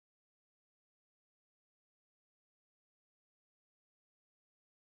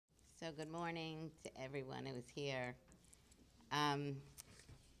So good morning to everyone who is here.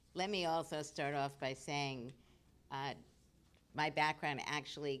 Let me also start off by saying my background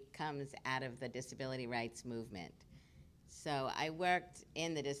actually comes out of the disability rights movement. So I worked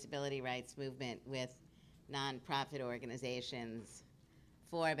in the disability rights movement with nonprofit organizations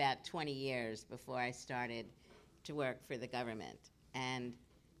for about 20 years before I started to work for the government. And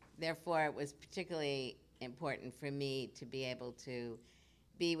therefore, it was particularly important for me to be able to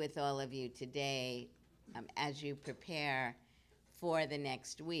be with all of you today as you prepare for the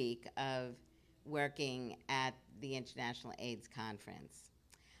next week of working at the International AIDS Conference.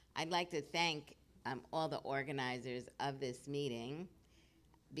 I'd like to thank all the organizers of this meeting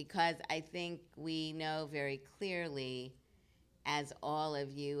because I think we know very clearly, as all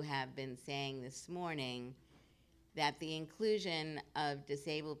of you have been saying this morning, that the inclusion of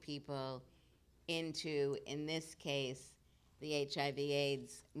disabled people into, in this case, the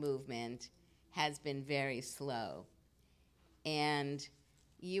HIV/AIDS movement has been very slow. And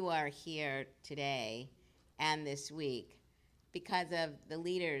you are here today and this week because of the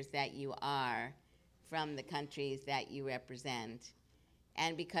leaders that you are from the countries that you represent,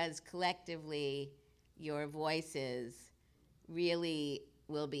 and because collectively your voices really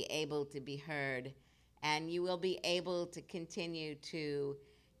will be able to be heard, and you will be able to continue to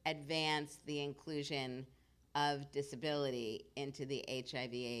advance the inclusion of disability into the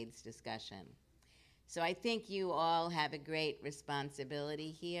HIV/AIDS discussion. So I think you all have a great responsibility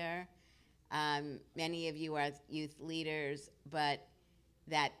here. Many of you are youth leaders, but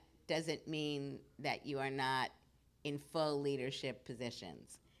that doesn't mean that you are not in full leadership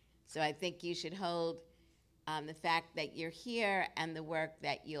positions. So I think you should hold the fact that you're here and the work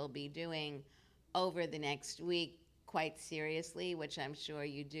that you'll be doing over the next week quite seriously, which I'm sure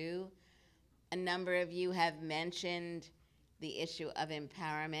you do. A number of you have mentioned the issue of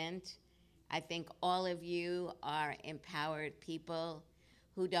empowerment. I think all of you are empowered people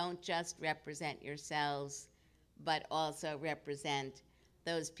who don't just represent yourselves, but also represent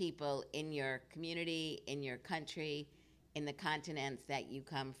those people in your community, in your country, in the continents that you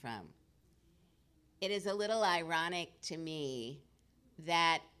come from. It is a little ironic to me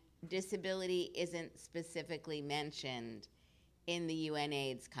that disability isn't specifically mentioned in the UN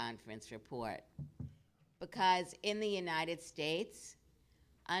AIDS conference report, because in the United States,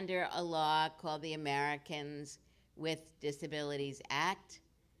 under a law called the Americans with Disabilities Act,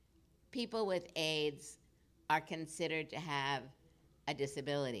 people with AIDS are considered to have a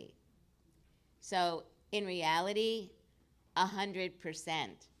disability. So in reality, 100%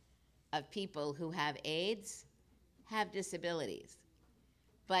 of people who have AIDS have disabilities.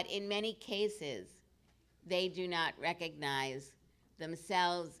 But in many cases, they do not recognize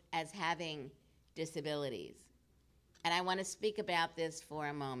themselves as having disabilities. And I want to speak about this for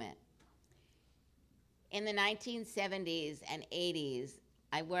a moment. In the 1970s and 80s,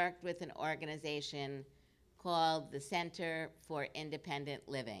 I worked with an organization called the Center for Independent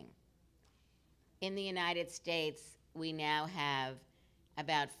Living. In the United States, we now have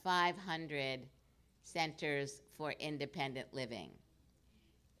about 500 centers for independent living.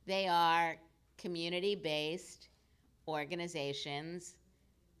 They are community-based organizations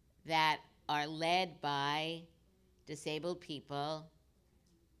that are led by disabled people.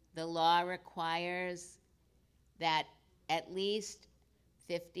 The law requires that at least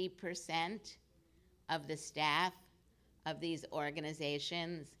 50% of the staff of these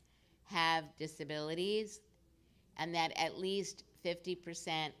organizations have disabilities, and that at least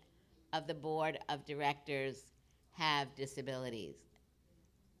 50% of the board of directors have disabilities.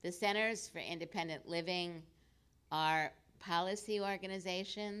 The Centers for Independent Living are policy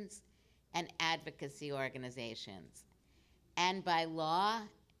organizations and advocacy organizations. And by law,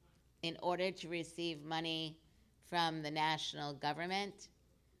 in order to receive money from the national government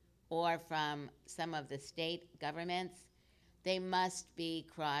or from some of the state governments, they must be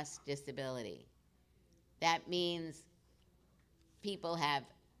cross-disability. That means people have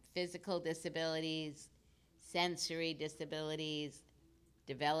physical disabilities, sensory disabilities,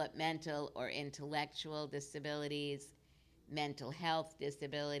 developmental or intellectual disabilities, mental health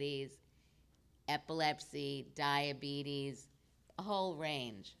disabilities, epilepsy, diabetes, a whole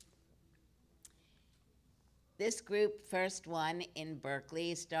range. This group, first one in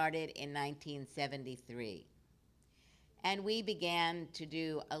Berkeley, started in 1973. And we began to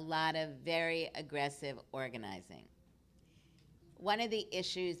do a lot of very aggressive organizing. One of the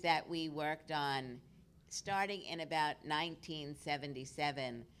issues that we worked on starting in about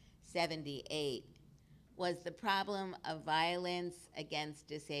 1977, 78, was the problem of violence against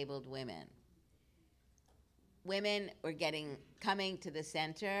disabled women. Women were coming to the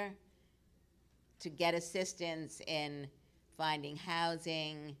center to get assistance in finding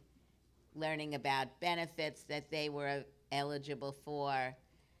housing, learning about benefits that they were eligible for,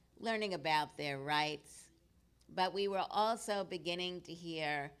 learning about their rights. But we were also beginning to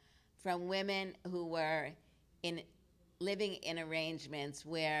hear from women who were living in arrangements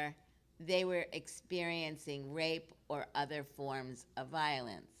where they were experiencing rape or other forms of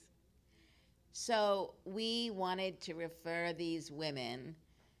violence. So we wanted to refer these women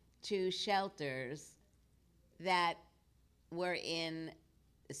to shelters that were in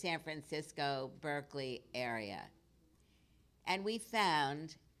the San Francisco, Berkeley area. And we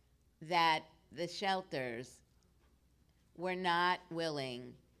found that the shelters were not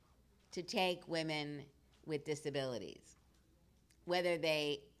willing to take women with disabilities, whether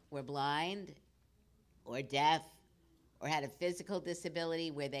they were blind or deaf or had a physical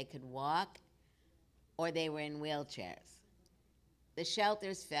disability where they could walk or they were in wheelchairs. The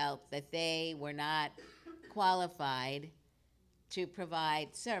shelters felt that they were not qualified to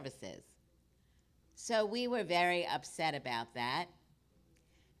provide services. So we were very upset about that,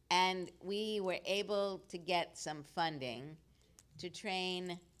 and we were able to get some funding to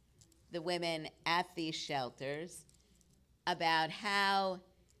train the women at these shelters about how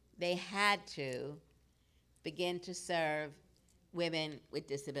they had to begin to serve women with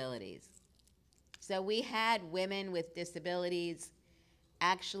disabilities. So we had women with disabilities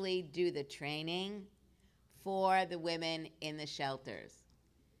actually do the training for the women in the shelters,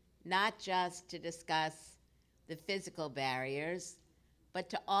 not just to discuss the physical barriers, but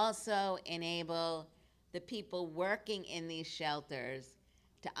to also enable the people working in these shelters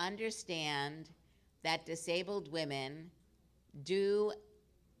to understand that disabled women do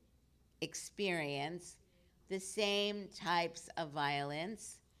experience the same types of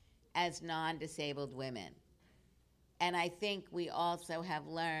violence as non-disabled women. And I think we also have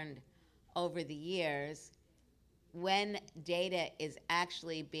learned over the years, when data is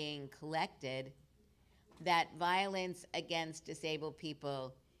actually being collected, that violence against disabled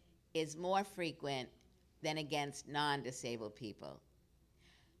people is more frequent than against non-disabled people.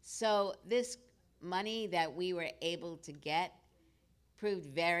 So this money that we were able to get proved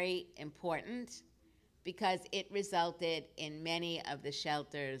very important because it resulted in many of the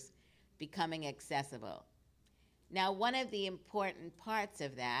shelters becoming accessible. Now, one of the important parts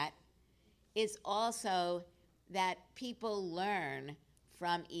of that is also that people learn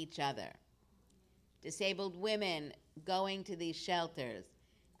from each other. Disabled women going to these shelters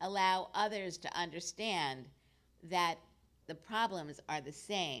allow others to understand that the problems are the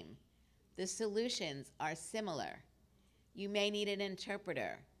same. The solutions are similar. You may need an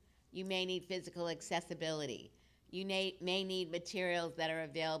interpreter. You may need physical accessibility. You may need materials that are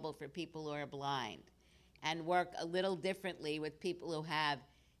available for people who are blind and work a little differently with people who have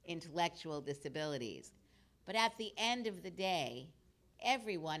intellectual disabilities. But at the end of the day,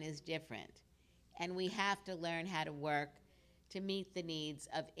 everyone is different, and we have to learn how to work to meet the needs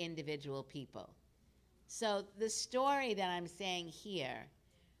of individual people. So the story that I'm saying here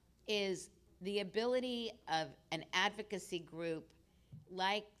is the ability of an advocacy group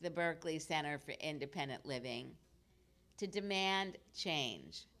like the Berkeley Center for Independent Living to demand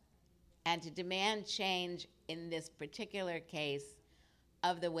change, and to demand change in this particular case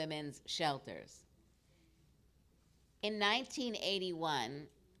of the women's shelters. In 1981,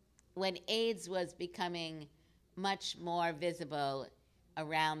 when AIDS was becoming much more visible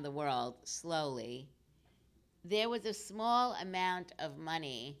around the world slowly, there was a small amount of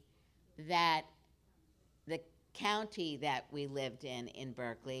money that the county that we lived in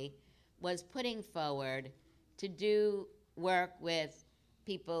Berkeley, was putting forward to do work with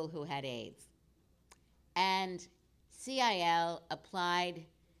people who had AIDS. And CIL applied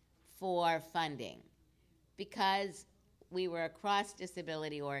for funding because we were a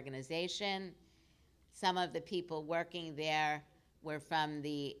cross-disability organization. Some of the people working there were from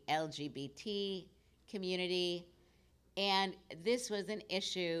the LGBT community, and this was an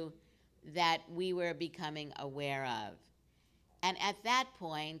issue that we were becoming aware of. And at that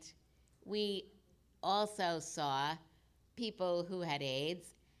point, we also saw people who had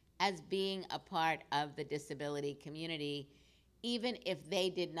AIDS as being a part of the disability community, even if they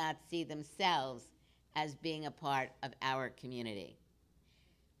did not see themselves as being a part of our community.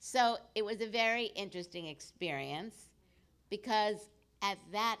 So it was a very interesting experience because at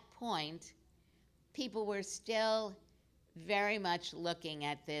that point, people were still very much looking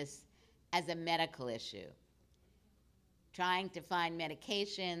at this as a medical issue, trying to find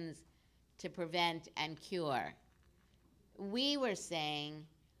medications to prevent and cure. We were saying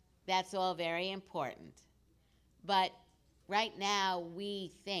that's all very important, but right now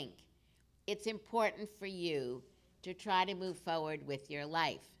we think it's important for you to try to move forward with your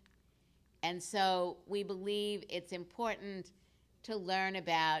life. And so we believe it's important to learn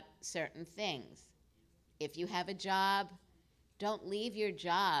about certain things. If you have a job, don't leave your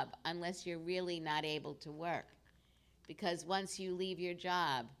job unless you're really not able to work. Because once you leave your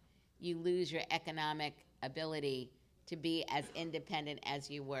job, you lose your economic ability to be as independent as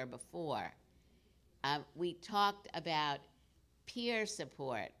you were before. We talked about peer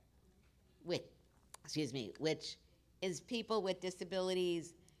support, which is people with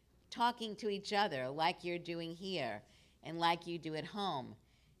disabilities talking to each other like you're doing here and like you do at home,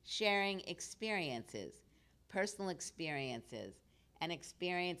 sharing experiences, personal experiences, and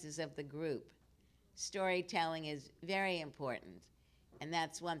experiences of the group. Storytelling is very important, and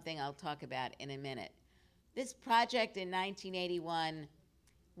that's one thing I'll talk about in a minute. This project in 1981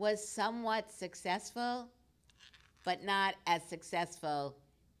 was somewhat successful, but not as successful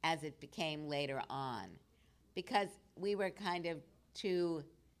as it became later on, because we were kind of too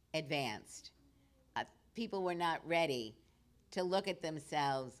advanced. People were not ready to look at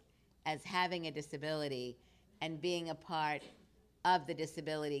themselves as having a disability and being a part of the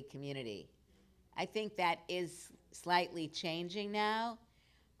disability community. I think that is slightly changing now.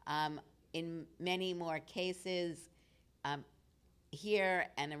 In many more cases, here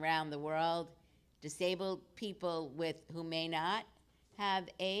and around the world, disabled people who may not have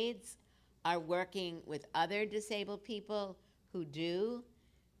AIDS are working with other disabled people who do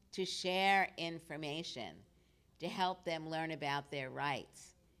to share information, to help them learn about their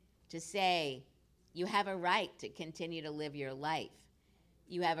rights, to say, you have a right to continue to live your life.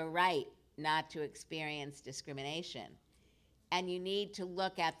 You have a right not to experience discrimination. And you need to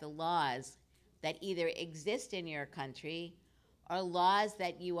look at the laws that either exist in your country or laws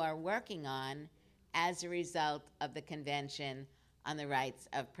that you are working on as a result of the Convention on the Rights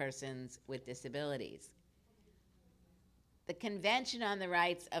of Persons with Disabilities. The Convention on the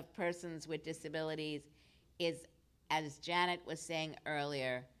Rights of Persons with Disabilities is, as Janet was saying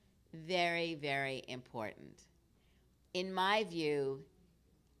earlier, very, very important. In my view,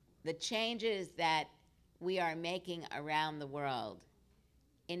 the changes that we are making around the world,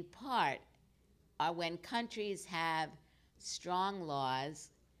 in part, are when countries have strong laws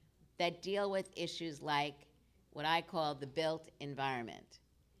that deal with issues like what I call the built environment,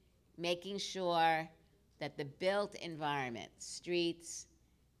 making sure that the built environment, streets,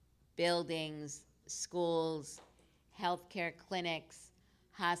 buildings, schools, healthcare clinics,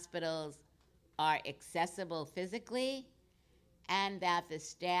 hospitals, are accessible physically, and that the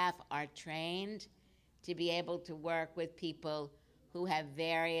staff are trained to be able to work with people who have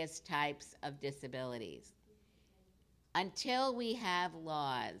various types of disabilities. Until we have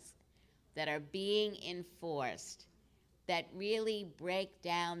laws that are being enforced that really break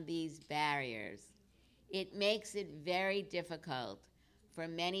down these barriers, it makes it very difficult for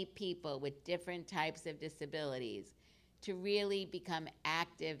many people with different types of disabilities to really become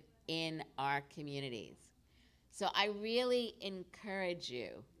active in our communities. So I really encourage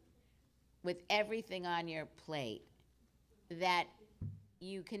you, with everything on your plate, that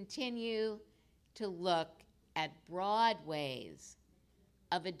you continue to look at broad ways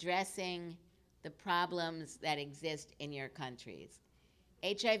of addressing the problems that exist in your countries.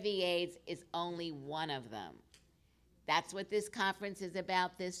 HIV/AIDS is only one of them. That's what this conference is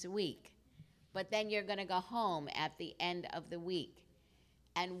about this week. But then you're going to go home at the end of the week.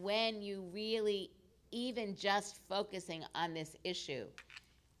 And when you really, even just focusing on this issue,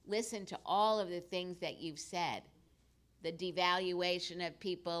 listen to all of the things that you've said, the devaluation of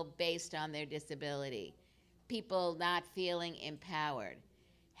people based on their disability, people not feeling empowered,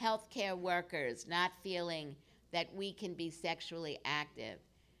 healthcare workers not feeling that we can be sexually active,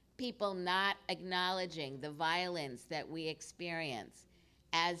 people not acknowledging the violence that we experience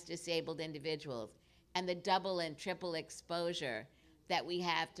as disabled individuals, and the double and triple exposure that we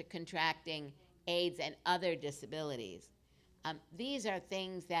have to contracting AIDS and other disabilities. These are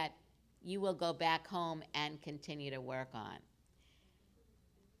things that you will go back home and continue to work on.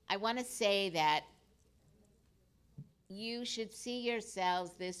 I want to say that you should see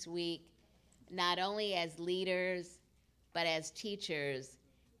yourselves this week not only as leaders, but as teachers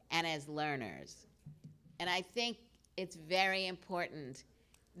and as learners. And I think it's very important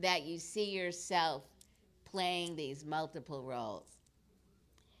that you see yourself playing these multiple roles.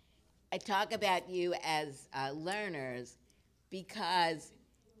 I talk about you as learners because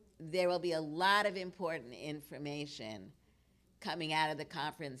there will be a lot of important information coming out of the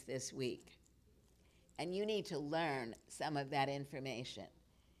conference this week. And you need to learn some of that information,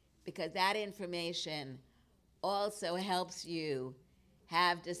 because that information also helps you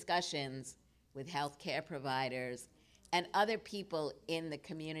have discussions with healthcare providers, and other people in the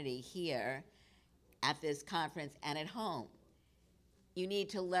community here at this conference and at home. You need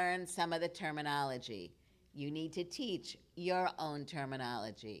to learn some of the terminology. You need to teach your own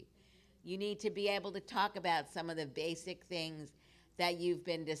terminology. You need to be able to talk about some of the basic things that you've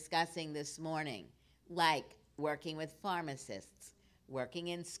been discussing this morning, like working with pharmacists, working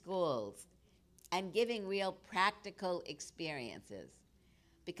in schools, and giving real practical experiences.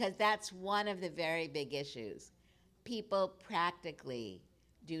 Because that's one of the very big issues. People practically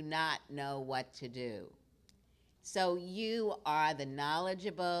do not know what to do. So you are the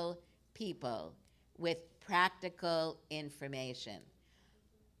knowledgeable people with practical information.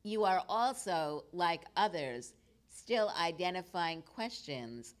 You are also, like others, still identifying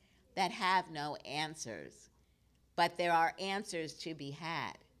questions that have no answers, but there are answers to be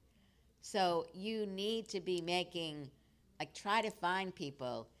had. So you need to be try to find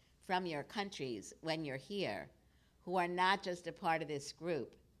people from your countries when you're here who are not just a part of this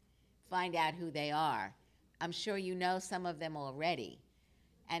group. Find out who they are. I'm sure you know some of them already,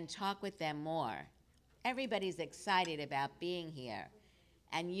 and talk with them more. Everybody's excited about being here,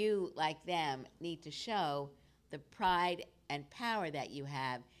 and you, like them, need to show the pride and power that you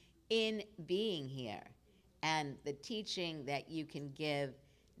have in being here, and the teaching that you can give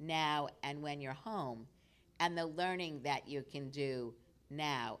now and when you're home, and the learning that you can do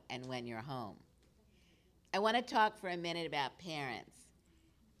now and when you're home. I want to talk for a minute about parents.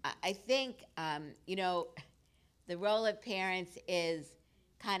 I think, the role of parents is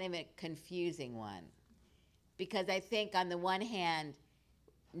kind of a confusing one, because I think on the one hand,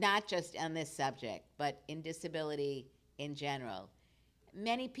 not just on this subject, but in disability in general,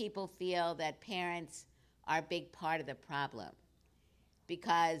 many people feel that parents are a big part of the problem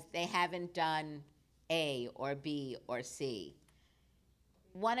because they haven't done A or B or C.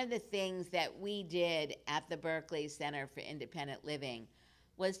 One of the things that we did at the Berkeley Center for Independent Living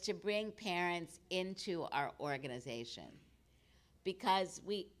was to bring parents into our organization, because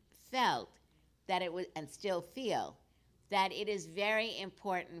we felt that it was, and still feel, that it is very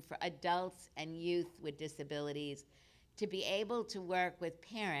important for adults and youth with disabilities to be able to work with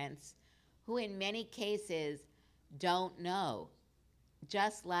parents who in many cases don't know,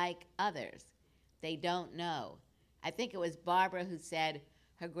 just like others. They don't know. I think it was Barbara who said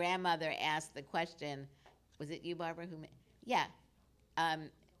her grandmother asked the question, was it you, Barbara? Yeah.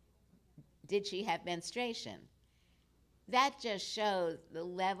 Did she have menstruation? That just shows the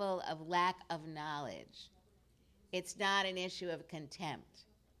level of lack of knowledge. It's not an issue of contempt.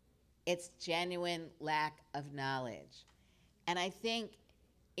 It's genuine lack of knowledge. And I think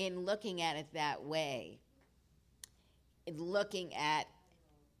in looking at it that way, in looking at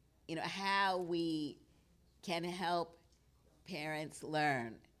how we can help parents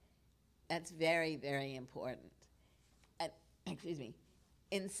learn, that's very, very important. And, excuse me,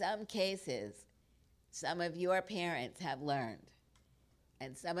 in some cases, some of your parents have learned,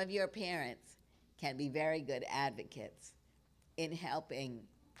 and some of your parents can be very good advocates in helping,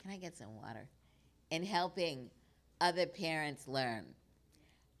 can I get some water? In helping other parents learn.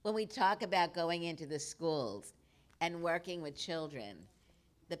 When we talk about going into the schools and working with children,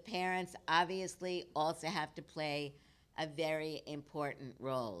 the parents obviously also have to play a very important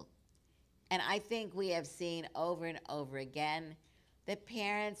role. And I think we have seen over and over again that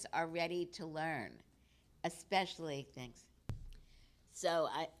parents are ready to learn, especially, thanks. So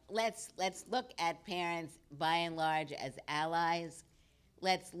let's look at parents by and large as allies.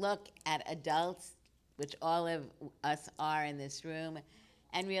 Let's look at adults, which all of us are in this room,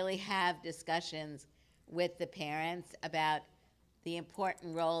 and really have discussions with the parents about the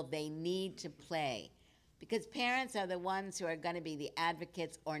important role they need to play. Because parents are the ones who are going to be the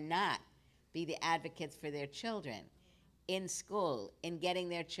advocates or not be the advocates for their children in school, in getting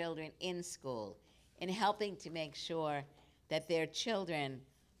their children in school, in helping to make sure that their children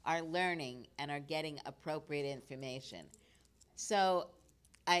are learning and are getting appropriate information. So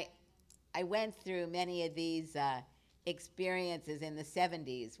I went through many of these experiences in the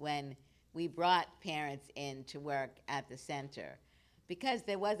 70s when we brought parents in to work at the center, because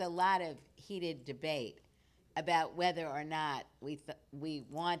there was a lot of heated debate about whether or not we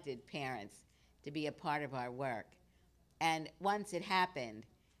wanted parents to be a part of our work. And once it happened,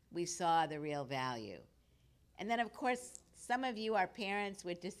 we saw the real value. And then, of course, some of you are parents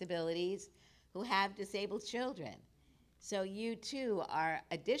with disabilities who have disabled children. So you, too, are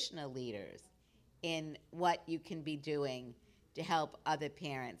additional leaders in what you can be doing to help other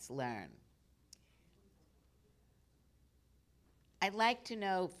parents learn. I'd like to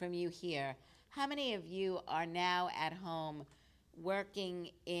know from you here, how many of you are now at home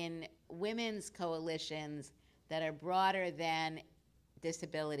working in women's coalitions that are broader than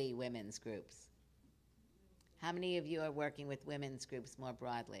disability women's groups? How many of you are working with women's groups more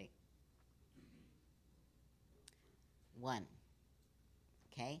broadly? One.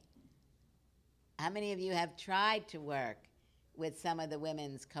 Okay. How many of you have tried to work with some of the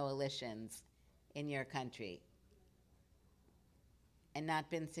women's coalitions in your country and not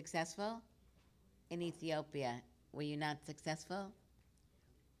been successful? In Ethiopia, were you not successful?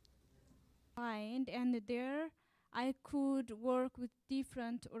 And there I could work with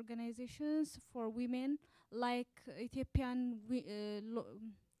different organizations for women, like Ethiopian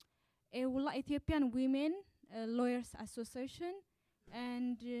Women Lawyers Association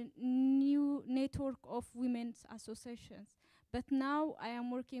and new network of women's associations. But now I am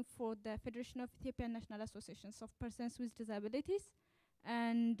working for the Federation of Ethiopian National Associations of Persons with Disabilities,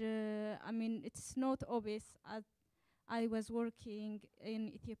 and I mean it's not obvious as I was working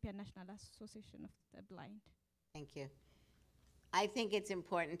in Ethiopian National Association of the Blind. Thank you. I think it's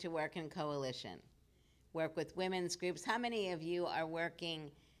important to work in coalition, work with women's groups. How many of you are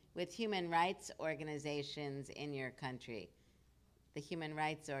working with human rights organizations in your country? The human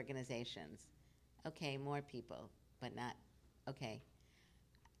rights organizations. Okay, more people, but not, okay.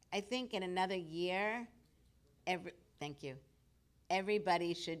 I think in another year, thank you,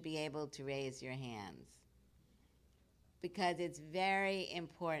 everybody should be able to raise your hands, because it's very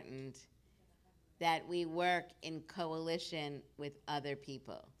important that we work in coalition with other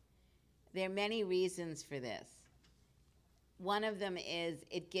people. There are many reasons for this. One of them is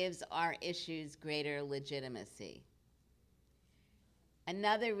it gives our issues greater legitimacy.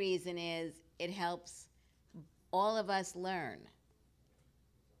 Another reason is it helps all of us learn.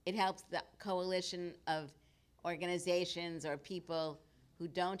 It helps the coalition of organizations or people who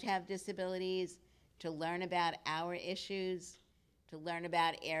don't have disabilities to learn about our issues, to learn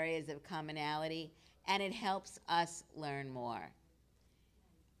about areas of commonality, and it helps us learn more.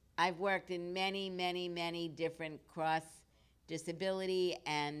 I've worked in many, many, many different cross-disability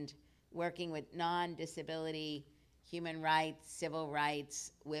and working with non-disability human rights, civil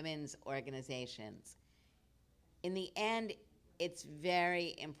rights, women's organizations. In the end, it's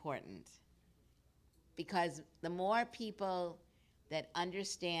very important, because the more people that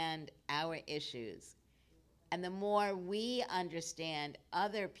understand our issues and the more we understand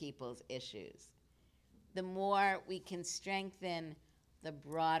other people's issues, the more we can strengthen the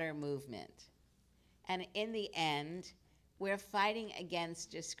broader movement. And in the end, we're fighting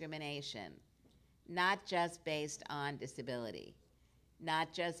against discrimination, not just based on disability,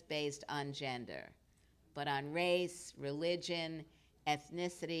 not just based on gender, but on race, religion,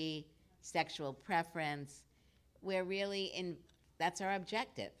 ethnicity, sexual preference. We're really that's our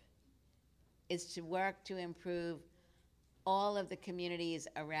objective, is to work to improve all of the communities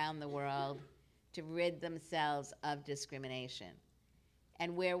around the world to rid themselves of discrimination.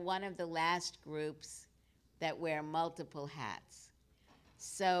 And we're one of the last groups that wear multiple hats.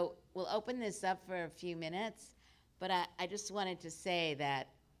 So we'll open this up for a few minutes, but I just wanted to say that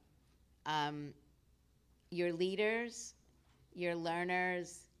your leaders, your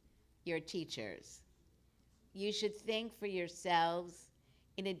learners, your teachers, you should think for yourselves,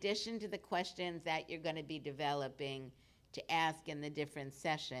 in addition to the questions that you're going to be developing to ask in the different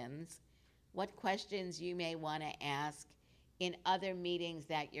sessions, what questions you may want to ask in other meetings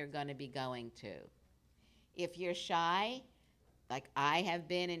that you're going to be going to. If you're shy, like I have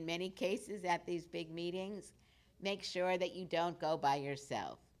been in many cases at these big meetings, make sure that you don't go by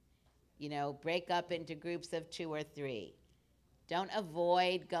yourself. You know, break up into groups of 2 or 3. Don't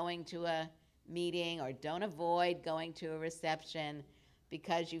avoid going to a meeting, or don't avoid going to a reception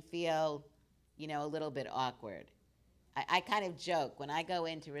because you feel, you know, a little bit awkward. I kind of joke, when I go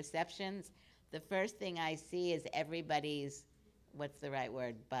into receptions, the first thing I see is everybody's, what's the right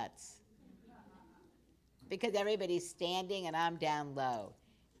word, butts. Because everybody's standing and I'm down low.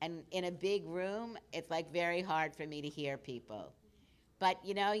 And in a big room, it's like very hard for me to hear people. But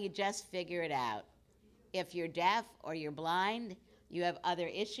you know, you just figure it out. If you're deaf or you're blind, you have other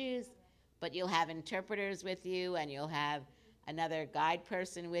issues, but you'll have interpreters with you and you'll have another guide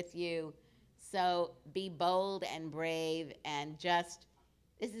person with you. So be bold and brave, and just,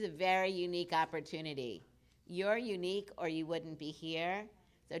 this is a very unique opportunity. You're unique or you wouldn't be here.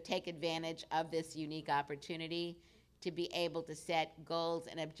 So take advantage of this unique opportunity to be able to set goals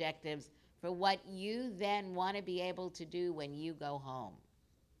and objectives for what you then want to be able to do when you go home.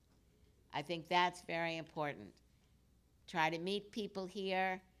 I think that's very important. Try to meet people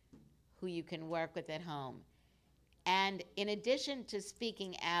here who you can work with at home. And in addition to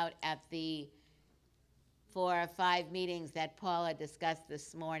speaking out at the 4 or 5 meetings that Paula discussed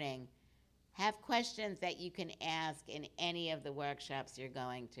this morning, have questions that you can ask in any of the workshops you're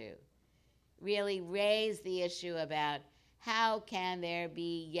going to. Really raise the issue about how can there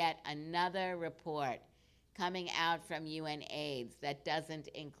be yet another report coming out from UNAIDS that doesn't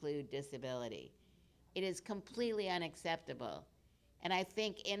include disability. It is completely unacceptable. And I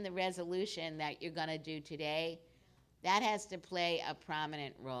think in the resolution that you're going to do today, that has to play a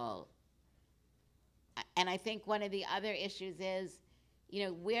prominent role. And I think one of the other issues is,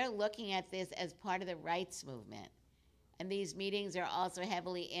 we're looking at this as part of the rights movement. And these meetings are also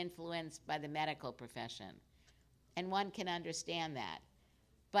heavily influenced by the medical profession. And one can understand that.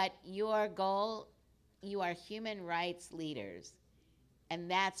 But your goal, you are human rights leaders.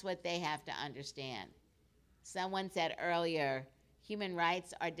 And that's what they have to understand. Someone said earlier, human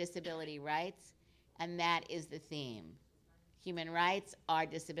rights are disability rights, and that is the theme. Human rights are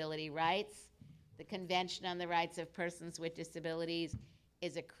disability rights. The Convention on the Rights of Persons with Disabilities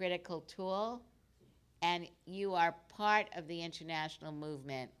is a critical tool, and you are part of the international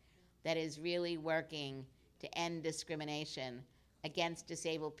movement that is really working to end discrimination against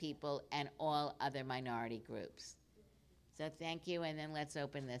disabled people and all other minority groups. So thank you, and then let's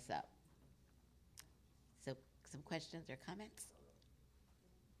open this up. So some questions or comments?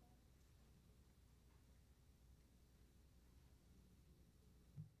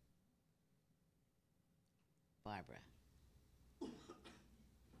 Barbara. Do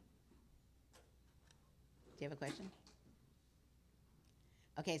you have a question?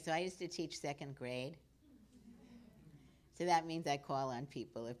 Okay, so I used to teach 2nd grade. So that means I call on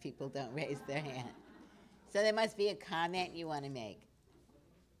people if people don't raise their hand. So there must be a comment you want to make,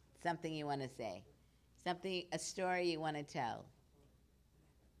 something you want to say, a story you want to tell.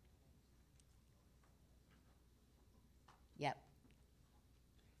 Yep.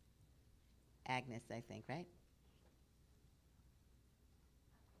 Agnes, I think, right?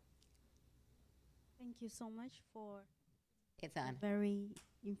 Thank you so much for It's on. a very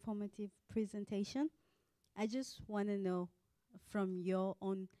informative presentation. I just want to know from your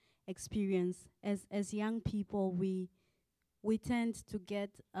own experience, as young people, we tend to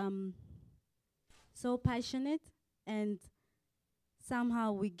get so passionate, and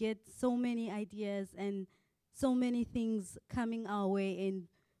somehow we get so many ideas and so many things coming our way, and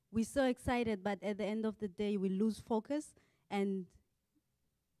we're so excited, but at the end of the day we lose focus, and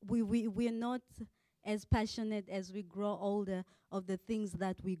we're not as passionate as we grow older of the things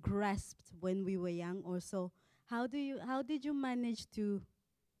that we grasped when we were young or so. How did you manage to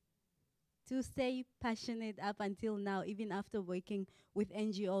stay passionate up until now, even after working with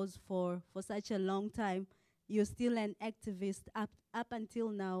NGOs for such a long time? You're still an activist up until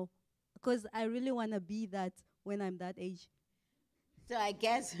now, because I really want to be that when I'm that age. So I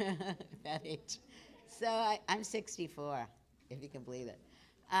guess that age. So I'm 64, if you can believe it.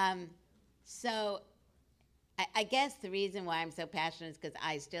 So I guess the reason why I'm so passionate is because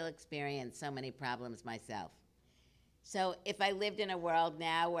I still experience so many problems myself. So if I lived in a world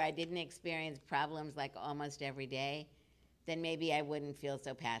now where I didn't experience problems like almost every day, then maybe I wouldn't feel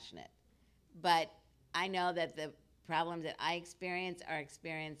so passionate. But I know that the problems that I experience are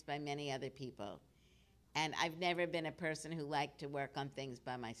experienced by many other people. And I've never been a person who liked to work on things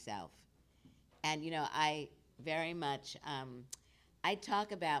by myself. And I very much, I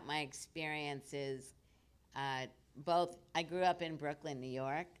talk about my experiences, both, I grew up in Brooklyn, New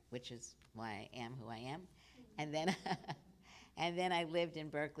York, which is why I am who I am. And then, and then I lived in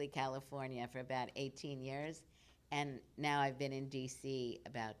Berkeley, California for about 18 years. And now I've been in DC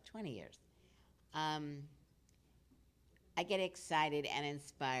about 20 years. I get excited and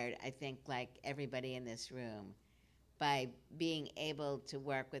inspired, I think, like everybody in this room, by being able to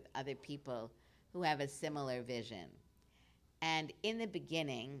work with other people who have a similar vision. And in the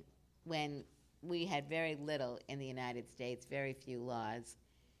beginning, when we had very little in the United States, very few laws,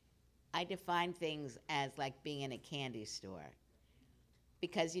 I defined things as like being in a candy store.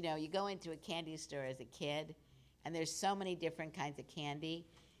 Because you go into a candy store as a kid, and there's so many different kinds of candy.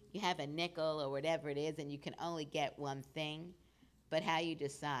 You have a nickel or whatever it is, and you can only get one thing, but how you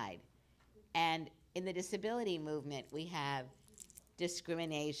decide. And in the disability movement, we have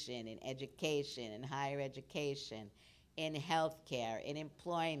discrimination in education, in higher education, in healthcare, in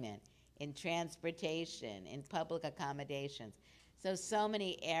employment, in transportation, in public accommodations. So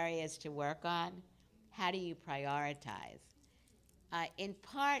many areas to work on. How do you prioritize? In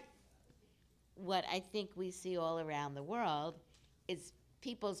part, what I think we see all around the world is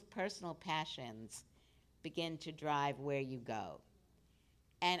people's personal passions begin to drive where you go.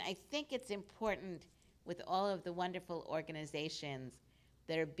 And I think it's important with all of the wonderful organizations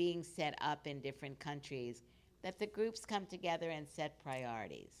that are being set up in different countries, that the groups come together and set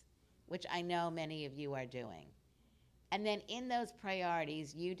priorities, which I know many of you are doing. And then in those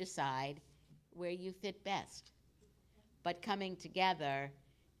priorities, you decide where you fit best. But coming together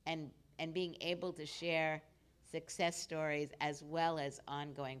and being able to share success stories as well as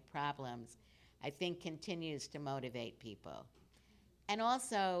ongoing problems, I think continues to motivate people. And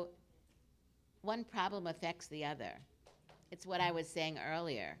also, one problem affects the other. It's what I was saying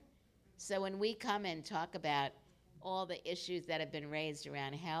earlier. So when we come and talk about all the issues that have been raised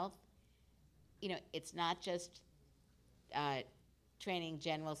around health, you know, it's not just training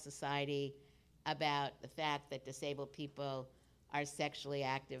general society about the fact that disabled people are sexually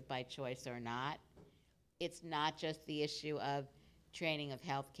active by choice or not. It's not just the issue of training of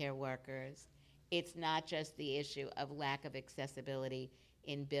healthcare workers. It's not just the issue of lack of accessibility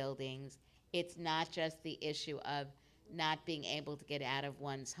in buildings. It's not just the issue of not being able to get out of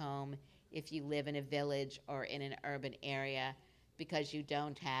one's home if you live in a village or in an urban area because you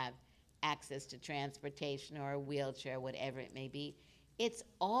don't have access to transportation or a wheelchair, whatever it may be. It's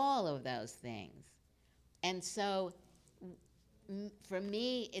all of those things. And so for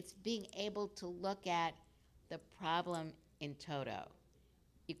me, it's being able to look at the problem in toto.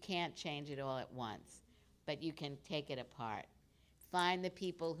 You can't change it all at once, but you can take it apart. Find the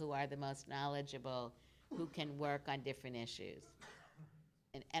people who are the most knowledgeable, who can work on different issues.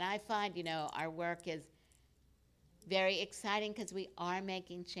 And I find, you know, our work is very exciting because we are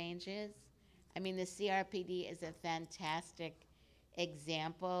making changes. I mean, the CRPD is a fantastic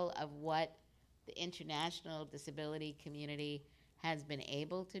example of what the international disability community has been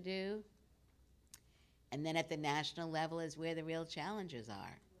able to do. And then at the national level is where the real challenges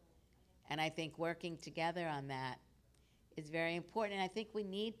are. And I think working together on that is very important. And I think we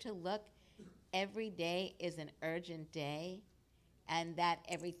need to look, every day is an urgent day, and that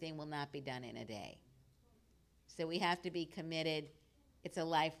everything will not be done in a day. So we have to be committed. It's a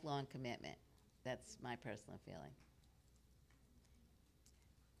lifelong commitment. That's my personal feeling.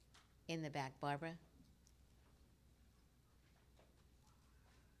 In the back, Barbara.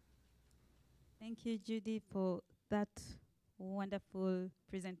 Thank you, Judy, for that wonderful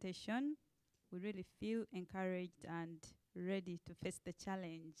presentation. We really feel encouraged and ready to face the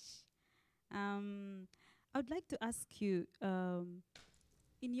challenge. I would like to ask you,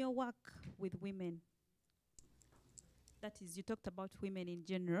 in your work with women, that is, you talked about women in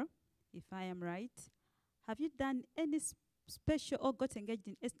general, if I am right, have you done any special or got engaged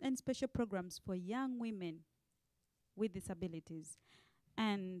in any special programs for young women with disabilities?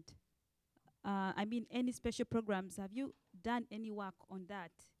 And I mean, any special programs, have you done any work on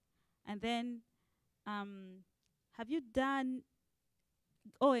that? And then, have you done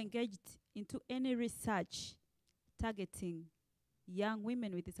or engaged into any research targeting young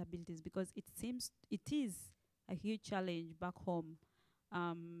women with disabilities? Because it seems it is a huge challenge back home.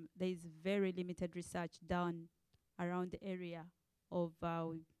 There is very limited research done around the area of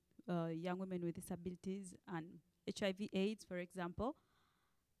young women with disabilities and HIV/AIDS, for example.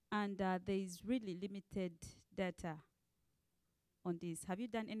 And there is really limited data on this. Have you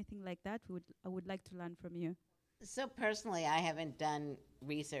done anything like that? I would like to learn from you. So personally, I haven't done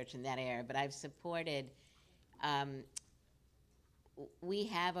research in that area, but I've supported, we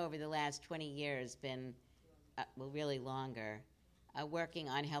have over the last 20 years been, well, really longer, working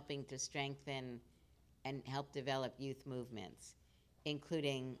on helping to strengthen and help develop youth movements,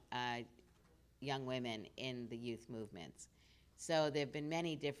 including young women in the youth movements. So there have been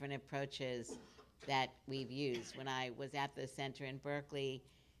many different approaches that we've used. When I was at the center in Berkeley,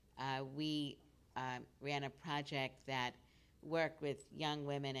 we ran a project that worked with young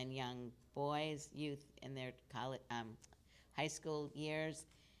women and young boys, youth in their college, high school years,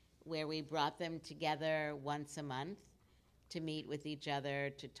 where we brought them together once a month to meet with each other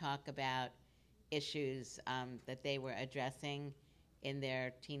to talk about issues that they were addressing in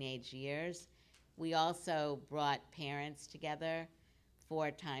their teenage years. We also brought parents together 4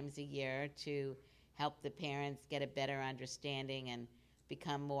 times a year to help the parents get a better understanding and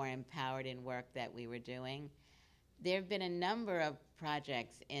become more empowered in work that we were doing. There have been a number of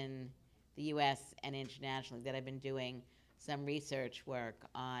projects in the US and internationally that have been doing some research work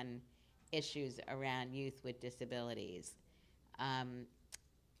on issues around youth with disabilities. And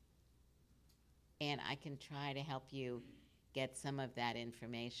I can try to help you get some of that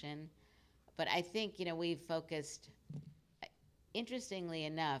information. But I think, you know, we've focused, interestingly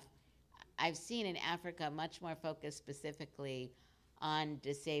enough, I've seen in Africa much more focus specifically on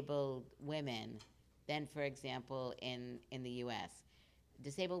disabled women than, for example, in the US.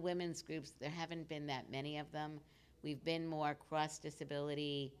 Disabled women's groups, there haven't been that many of them, We've been more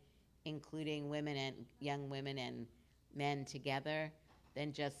cross-disability, including women and young women and men together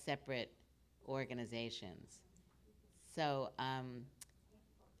than just separate organizations. So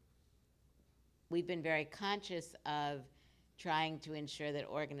we've been very conscious of trying to ensure that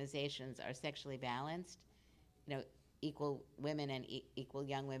organizations are sexually balanced, you know, equal women and equal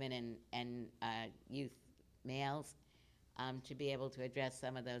young women and youth males, to be able to address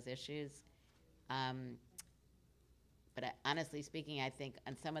some of those issues. But honestly speaking, I think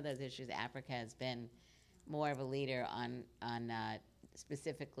on some of those issues, Africa has been more of a leader on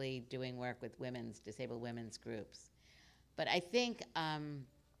specifically doing work with disabled women's groups. But I think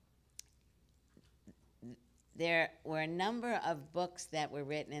there were a number of books that were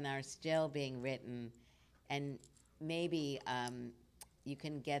written and are still being written, and maybe you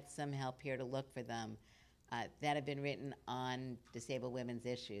can get some help here to look for them, that have been written on disabled women's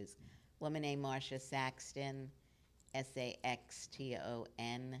issues. A woman named Marcia Saxton, Saxton,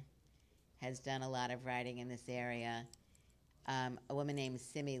 has done a lot of writing in this area. A woman named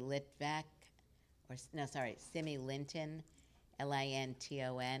Simi Litvak, Simi Linton,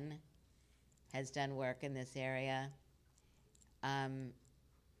 Linton, has done work in this area. A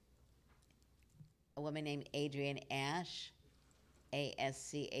woman named Adrienne Ashe,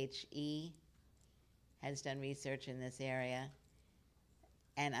 Asche, has done research in this area.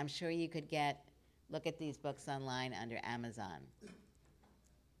 And I'm sure you could look at these books online under Amazon.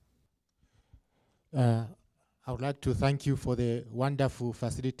 I would like to thank you for the wonderful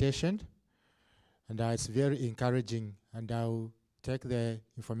facilitation, and it's very encouraging, and I'll take the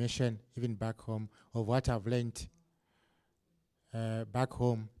information even back home of what I've learned back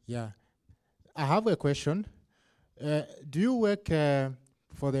home. Yeah, I have a question. Do you work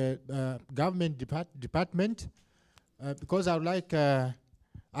for the government department? Because I would like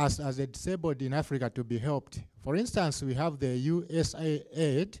us as a disabled in Africa to be helped. For instance, we have the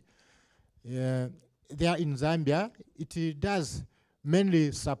USAID. There in Zambia, it does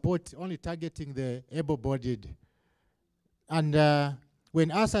mainly support only targeting the able-bodied. And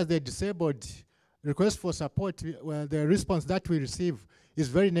when us as the disabled request for support, the response that we receive is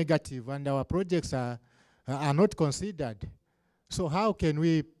very negative, and our projects are not considered. So how can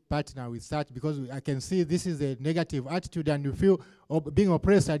we partner with that? Because I can see this is a negative attitude, and you feel being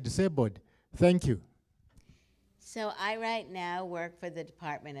oppressed as disabled. Thank you. So I right now work for the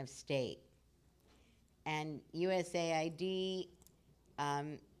Department of State. And USAID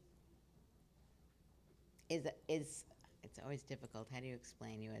it's always difficult. How do you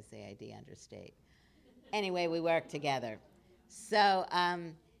explain USAID under state? Anyway, we work together. So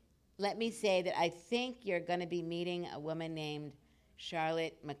let me say that I think you're going to be meeting a woman named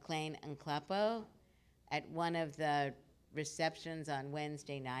Charlotte McLean Nclapo at one of the receptions on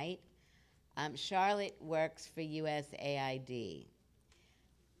Wednesday night. Charlotte works for USAID.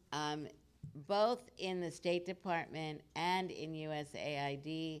 Both in the State Department and in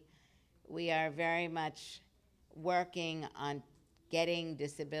USAID, we are very much working on getting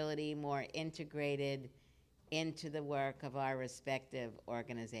disability more integrated into the work of our respective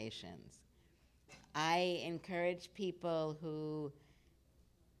organizations. I encourage people who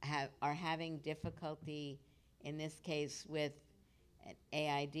are having difficulty, in this case with an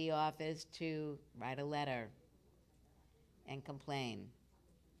AID office, to write a letter and complain.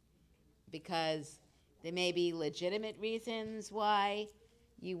 Because there may be legitimate reasons why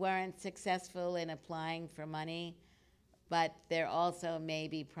you weren't successful in applying for money, but there also may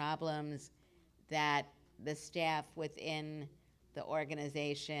be problems that the staff within the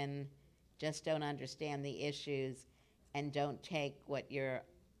organization just don't understand the issues and don't take what you're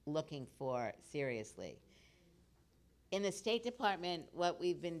looking for seriously. In the State Department, what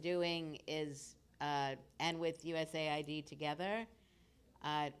we've been doing is, and with USAID together,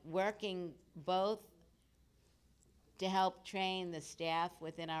 working both to help train the staff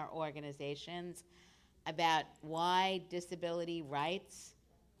within our organizations about why disability rights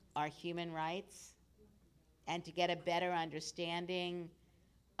are human rights, and to get a better understanding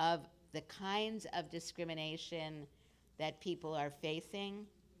of the kinds of discrimination that people are facing.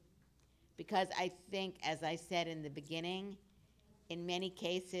 Because I think, as I said in the beginning, in many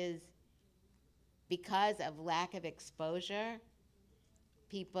cases, because of lack of exposure,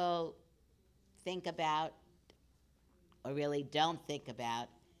 people think about, or really don't think about,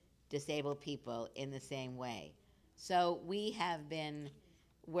 disabled people in the same way. So we have been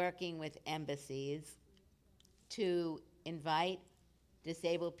working with embassies to invite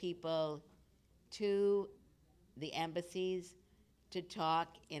disabled people to the embassies to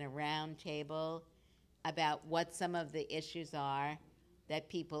talk in a round table about what some of the issues are that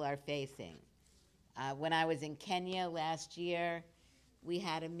people are facing. When I was in Kenya last year, we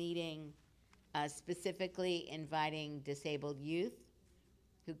had a meeting specifically inviting disabled youth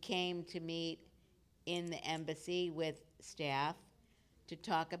who came to meet in the embassy with staff to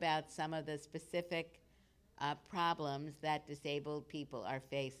talk about some of the specific problems that disabled people are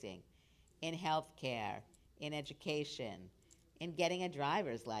facing in healthcare, in education, in getting a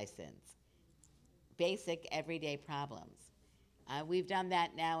driver's license, basic everyday problems. We've done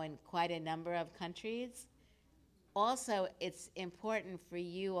that now in quite a number of countries. Also, it's important for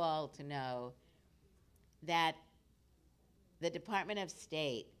you all to know that the Department of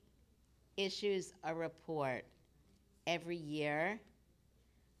State issues a report every year.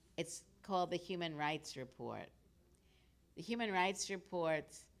 It's called the Human Rights Report. The Human Rights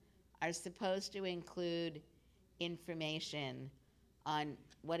Reports are supposed to include information on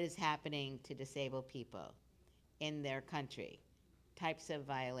what is happening to disabled people in their country, types of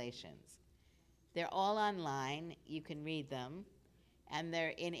violations. They're all online, you can read them, and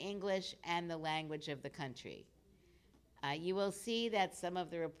they're in English and the language of the country. You will see that some of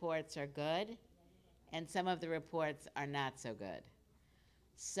the reports are good, and some of the reports are not so good.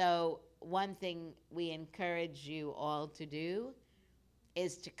 So one thing we encourage you all to do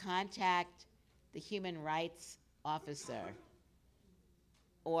is to contact the human rights officer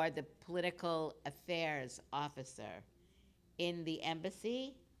or the political affairs officer in the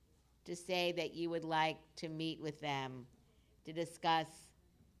embassy to say that you would like to meet with them to discuss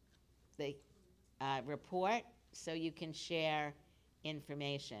the report so you can share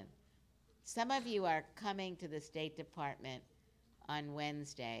information. Some of you are coming to the State Department on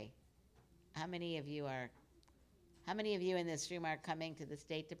Wednesday. How many of you in this room are coming to the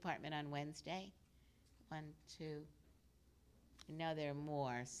State Department on Wednesday? 1, 2. I know there are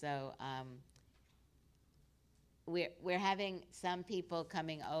more. So we're having some people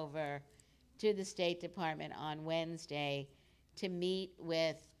coming over to the State Department on Wednesday to meet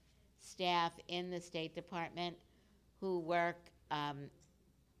with staff in the State Department who work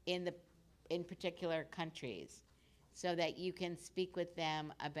in particular countries, so that you can speak with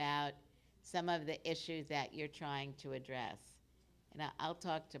them about some of the issues that you're trying to address. And I'll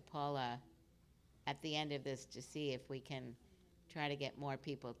talk to Paula at the end of this to see if we can try to get more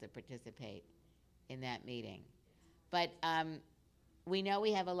people to participate in that meeting. But we know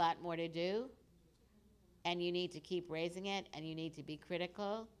we have a lot more to do, and you need to keep raising it, and you need to be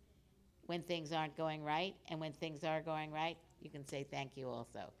critical when things aren't going right, and when things are going right, you can say thank you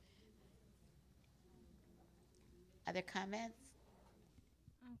also. Other comments?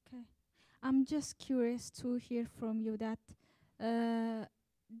 Okay. I'm just curious to hear from you that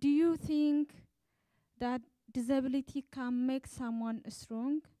do you think that disability can make someone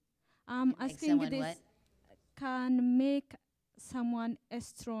strong? I'm Make asking someone this what? can make someone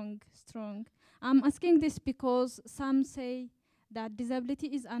strong. I'm asking this because some say that disability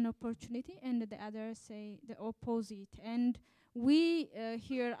is an opportunity and the others say the opposite. And we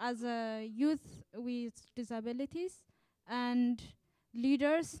here as a youth with disabilities and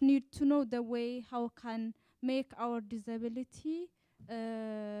leaders need to know the way how can make our disability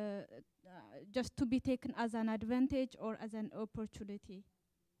just to be taken as an advantage or as an opportunity.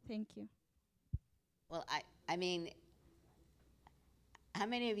 Thank you. Well, I mean, how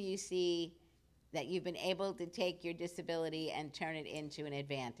many of you see that you've been able to take your disability and turn it into an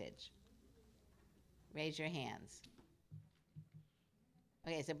advantage? Raise your hands.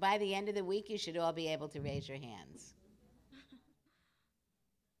 Okay, so by the end of the week, you should all be able to raise your hands.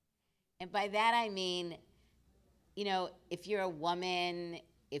 And by that I mean, you know, if you're a woman,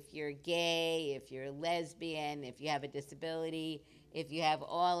 if you're gay, if you're a lesbian, if you have a disability, if you have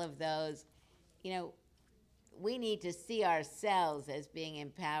all of those, you know, we need to see ourselves as being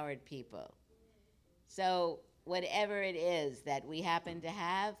empowered people. So whatever it is that we happen to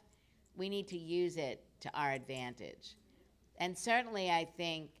have, we need to use it to our advantage. And certainly I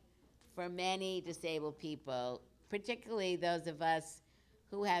think for many disabled people, particularly those of us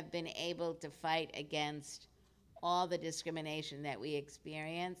who have been able to fight against all the discrimination that we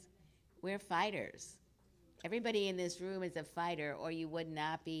experience, we're fighters. Everybody in this room is a fighter, or you would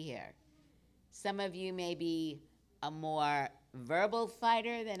not be here. Some of you may be a more verbal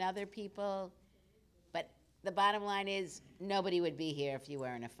fighter than other people, but the bottom line is nobody would be here if you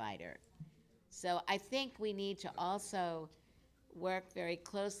weren't a fighter. So I think we need to also work very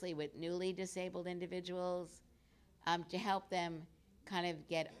closely with newly disabled individuals to help them kind of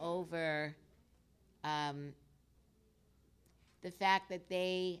get over the fact that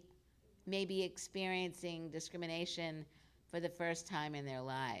they may be experiencing discrimination for the first time in their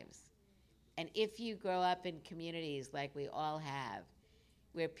lives. And if you grow up in communities like we all have,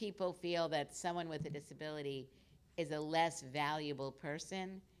 where people feel that someone with a disability is a less valuable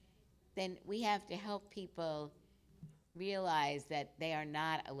person, then we have to help people realize that they are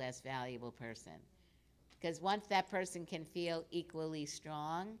not a less valuable person. Because once that person can feel equally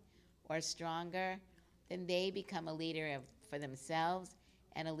strong or stronger, then they become a leader for themselves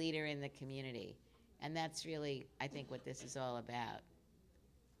and a leader in the community. And that's really, I think, what this is all about.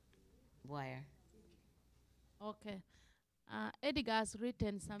 Boyer. Okay. Edgar has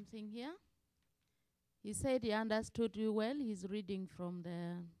written something here. He said he understood you well. He's reading from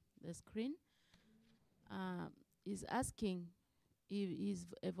the screen. He's asking if he's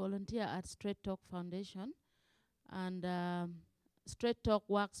a volunteer at Straight Talk Foundation. And Straight Talk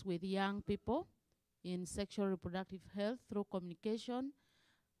works with young people in sexual reproductive health through communication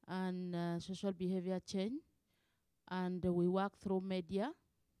and social behavior change. And we work through media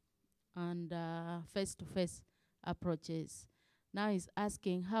and face-to-face approaches. Now he's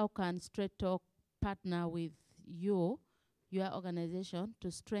asking, how can Straight Talk partner with your organization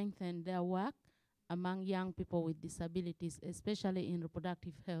to strengthen their work among young people with disabilities, especially in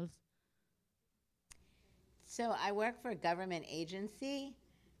reproductive health? So I work for a government agency,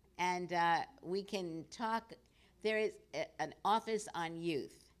 and we can talk. There is an office on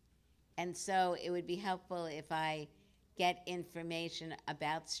youth, and so it would be helpful if I get information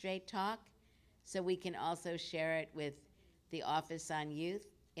about Straight Talk, so we can also share it with the Office on Youth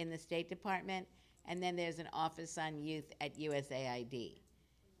in the State Department, and then there's an Office on Youth at USAID.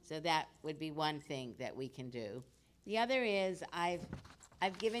 So that would be one thing that we can do. The other is I've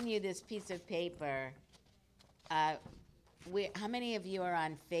given you this piece of paper. How many of you are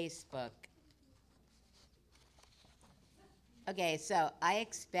on Facebook? Okay, so I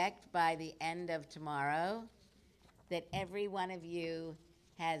expect by the end of tomorrow that every one of you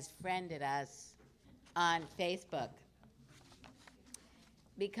has friended us on Facebook,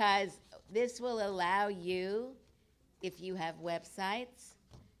 because this will allow you, if you have websites,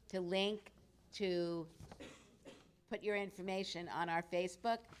 to link to put your information on our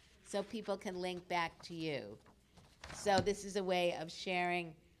Facebook so people can link back to you. So this is a way of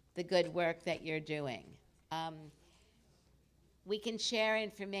sharing the good work that you're doing. We can share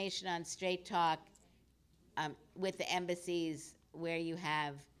information on Straight Talk with the embassies where you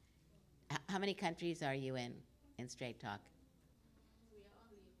have, how many countries are you in Straight Talk? We are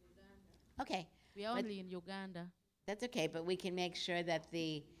only in Uganda. Okay. We are only in Uganda. That's okay, but we can make sure that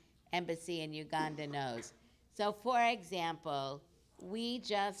the embassy in Uganda knows. So for example,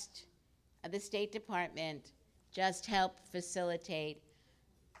 the State Department just helped facilitate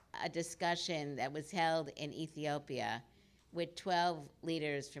a discussion that was held in Ethiopia with 12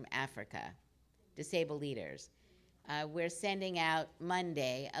 leaders from Africa, disabled leaders. We're sending out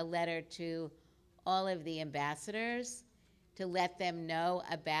Monday a letter to all of the ambassadors to let them know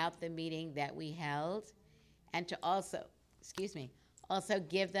about the meeting that we held, and to also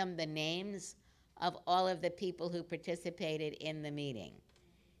give them the names of all of the people who participated in the meeting.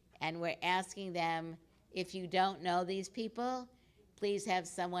 And we're asking them, if you don't know these people, please have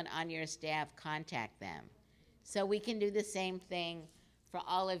someone on your staff contact them. So we can do the same thing for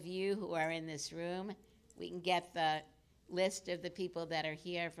all of you who are in this room. We can get the list of the people that are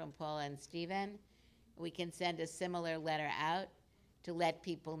here from Paula and Stephen. We can send a similar letter out to let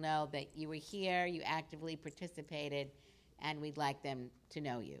people know that you were here, you actively participated, and we'd like them to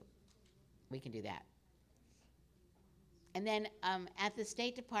know you. We can do that. And then at the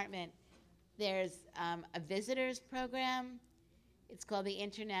State Department, there's a visitors program. It's called the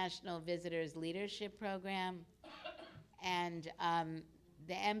International Visitors Leadership Program. And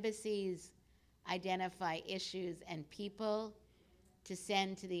the embassies identify issues and people to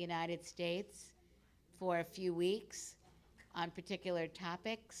send to the United States for a few weeks on particular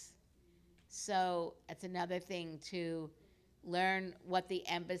topics. So it's another thing to learn what the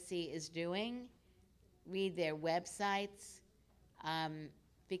embassy is doing, read their websites,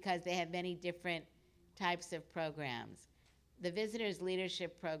 because they have many different types of programs. The Visitors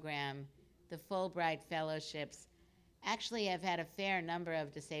Leadership Program, the Fulbright Fellowships, actually have had a fair number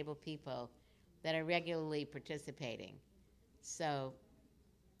of disabled people that are regularly participating. So,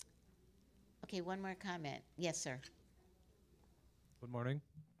 okay, one more comment. Yes, sir. Good morning.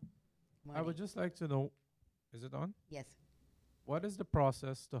 Morning. I would just like to know, is it on? Yes. What is the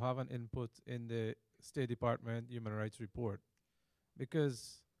process to have an input in the State Department Human Rights Report?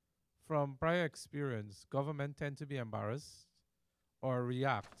 Because from prior experience, government tend to be embarrassed or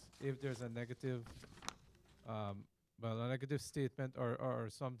react if there's a negative, a negative statement or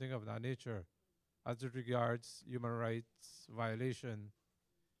something of that nature as it regards human rights violation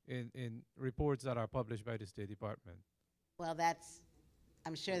in reports that are published by the State Department. Well, that's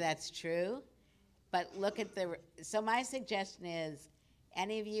I'm sure that's true, but look at so my suggestion is,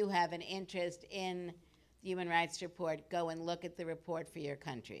 any of you have an interest in the Human Rights Report, go and look at the report for your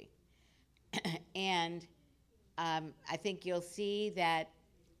country. And I think you'll see that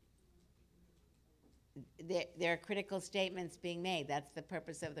there are critical statements being made. That's the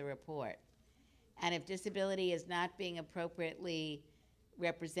purpose of the report. And if disability is not being appropriately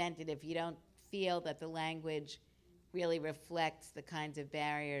represented, if you don't feel that the language really reflects the kinds of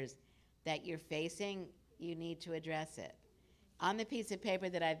barriers that you're facing, you need to address it. On the piece of paper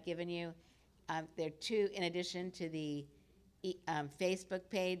that I've given you, there are two, in addition to the Facebook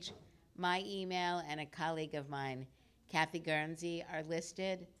page, my email and a colleague of mine, Kathy Guernsey, are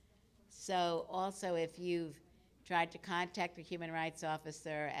listed. So also, if you've tried to contact a human rights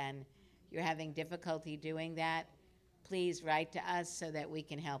officer and you're having difficulty doing that, please write to us so that we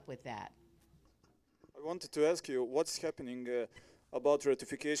can help with that. I wanted to ask you what's happening about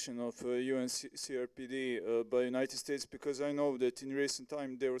ratification of UNCRPD by United States, because I know that in recent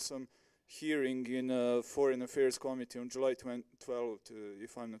time there was some hearing in Foreign Affairs Committee on July 12th,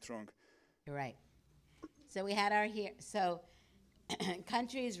 if I'm not wrong. You're right. So we had our so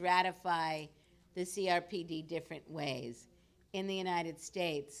countries ratify the CRPD different ways. In the United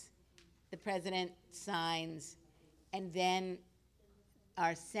States, the president signs, and then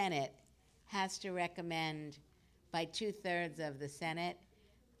our Senate has to recommend by 2/3 of the Senate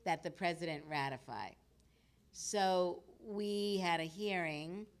that the president ratify. So we had a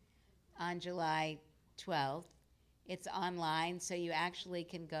hearing on July 12th. It's online, so you actually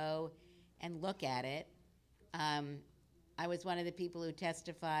can go and look at it. I was one of the people who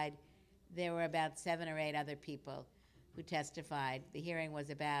testified. There were about 7 or 8 other people who testified. The hearing was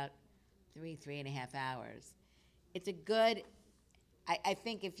about 3.5 hours. It's a good, I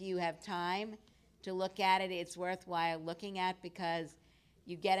think if you have time to look at it, it's worthwhile looking at, because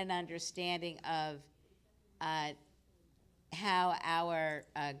you get an understanding of how our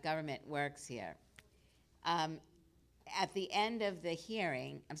government works here. At the end of the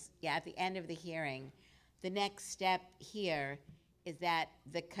hearing, the next step here is that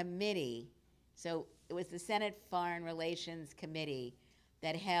the committee, so it was the Senate Foreign Relations Committee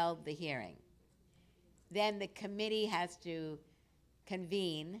that held the hearing. Then the committee has to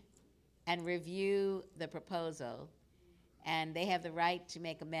convene and review the proposal, and they have the right to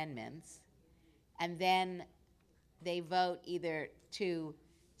make amendments, and then they vote either to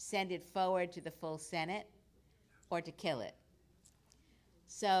send it forward to the full Senate or to kill it.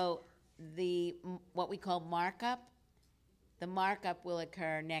 So what we call markup, the markup will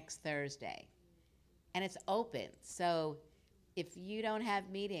occur next Thursday. And it's open, so if you don't have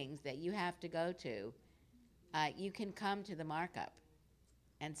meetings that you have to go to, you can come to the markup.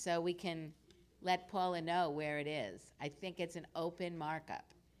 And so we can let Paula know where it is. I think it's an open markup.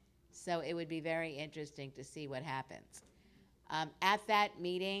 So it would be very interesting to see what happens. At that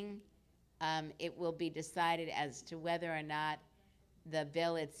meeting, it will be decided as to whether or not the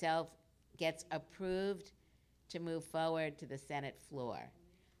bill itself gets approved to move forward to the Senate floor.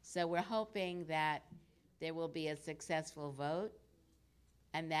 So we're hoping that there will be a successful vote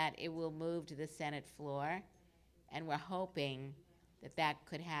and that it will move to the Senate floor, and we're hoping that that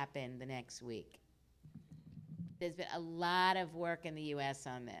could happen the next week. There's been a lot of work in the U.S.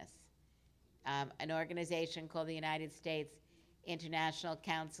 on this. An organization called the United States International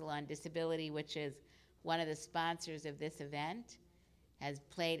Council on Disability, which is one of the sponsors of this event, has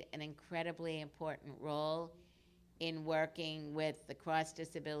played an incredibly important role in working with the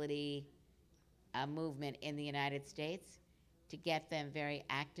cross-disability movement in the United States to get them very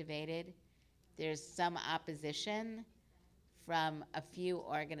activated. There's some opposition from a few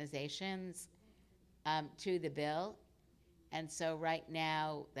organizations to the bill, and so right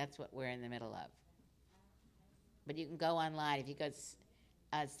now that's what we're in the middle of. But you can go online. If you go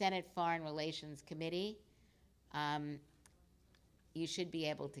to Senate Foreign Relations Committee, you should be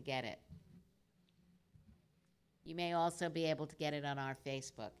able to get it. You may also be able to get it on our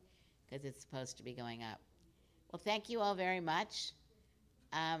Facebook, because it's supposed to be going up. Well, thank you all very much.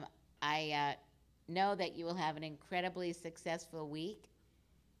 I know that you will have an incredibly successful week,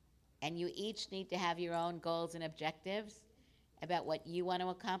 and you each need to have your own goals and objectives about what you want to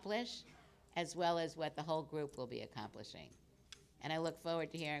accomplish, as well as what the whole group will be accomplishing. And I look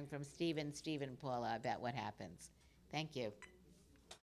forward to hearing from Steve and Paula about what happens. Thank you.